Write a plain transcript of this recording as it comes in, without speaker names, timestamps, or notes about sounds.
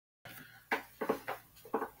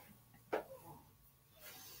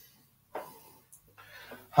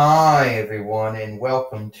Hi everyone, and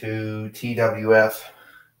welcome to TWF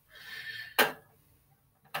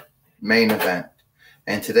Main Event.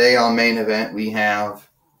 And today on Main Event we have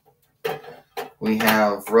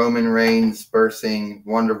Roman Reigns versus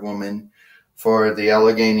Wonder Woman for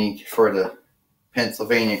the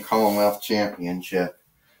Pennsylvania Commonwealth Championship.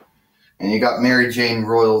 And you got Mary Jane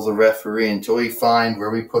Royal as a referee until we find where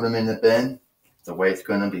we put him in the bin. The way it's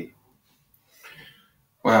going to be.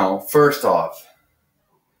 Well, first off,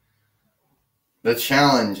 the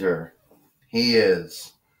challenger, he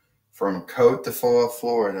is from Cote d'Ivoire,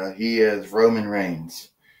 Florida. He is Roman Reigns.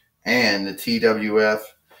 And the TWF,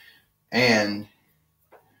 and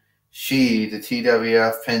she, the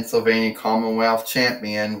TWF Pennsylvania Commonwealth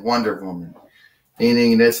Champion, Wonder Woman.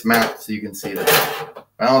 Meaning this map so you can see that.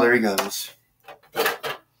 Well, there he goes.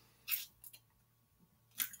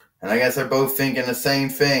 And I guess they're both thinking the same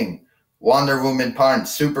thing. Wonder Woman punch,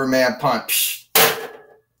 Superman punch.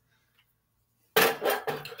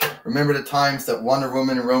 Remember the times that Wonder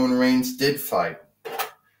Woman and Roman Reigns did fight.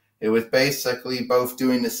 It was basically both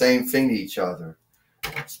doing the same thing to each other.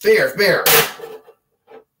 Spear, spear!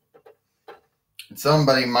 And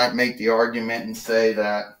somebody might make the argument and say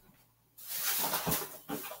that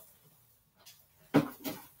I'll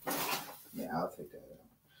take that out.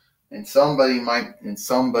 And somebody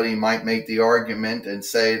might make the argument and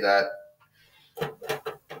say that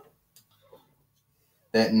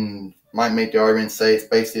it's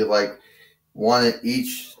basically like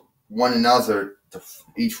each one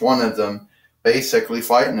of them basically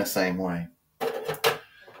fighting the same way.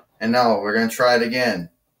 And now we're gonna try it again.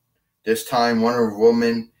 This time Wonder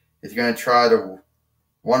Woman is gonna try the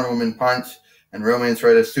Wonder Woman punch, and Roman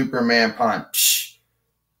try the Superman punch.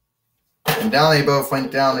 And down they both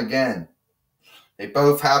went down again. They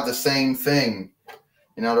both have the same thing.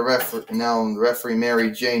 The referee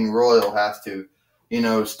Mary Jane Royal has to,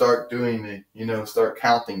 start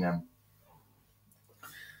counting them.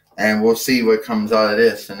 And we'll see what comes out of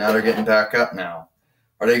this. And now they're getting back up now.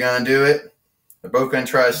 Are they going to do it? They're both going to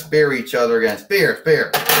try to spear each other again. Spear,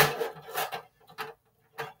 spear.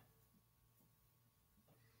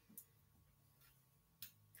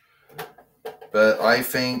 But I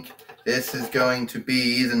think this is going to be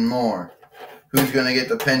even more. Who's going to get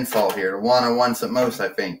the pinfall here? The one who wants it most, I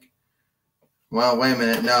think. Well, wait a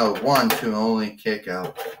minute. No. 1, 2, only kick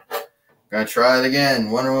out. Gonna try it again.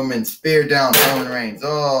 Wonder Woman spear down Roman Reigns.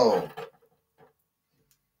 Oh.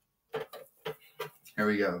 Here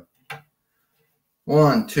we go.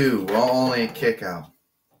 1, 2, only a kick out.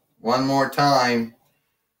 One more time.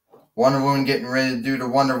 Wonder Woman getting ready to do the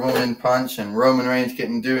Wonder Woman punch, and Roman Reigns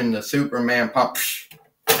doing the Superman punch.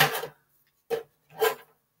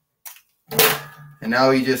 And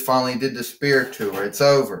now he just finally did the spear to her. It's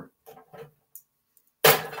over.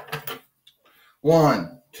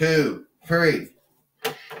 1, 2, 3.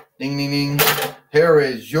 Ding, ding, ding. Here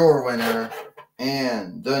is your winner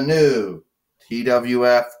and the new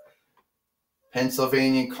TWF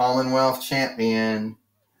Pennsylvania Commonwealth Champion,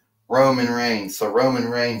 Roman Reigns. So Roman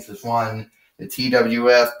Reigns has won the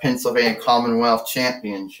TWF Pennsylvania Commonwealth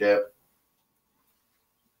Championship.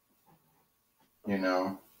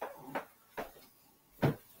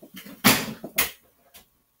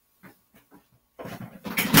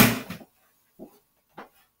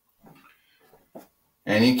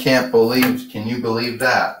 And can you believe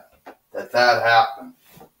that happened?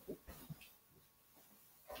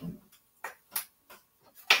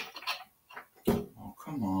 Oh,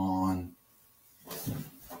 come on.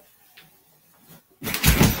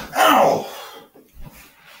 Ow!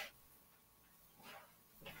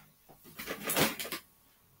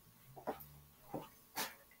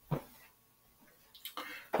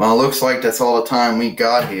 Well, it looks like that's all the time we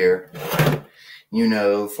got here,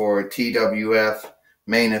 for TWF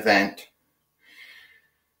Main Event.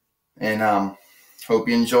 And hope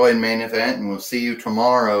you enjoyed Main Event, and we'll see you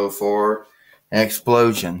tomorrow for an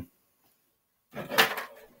explosion.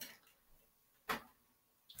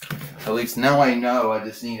 At least now I know I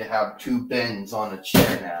just need to have 2 bins on a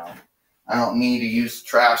chair now. I don't need to use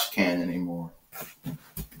trash can anymore.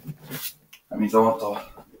 That means I want to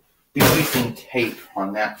be wasting tape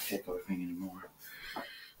on that particular thing.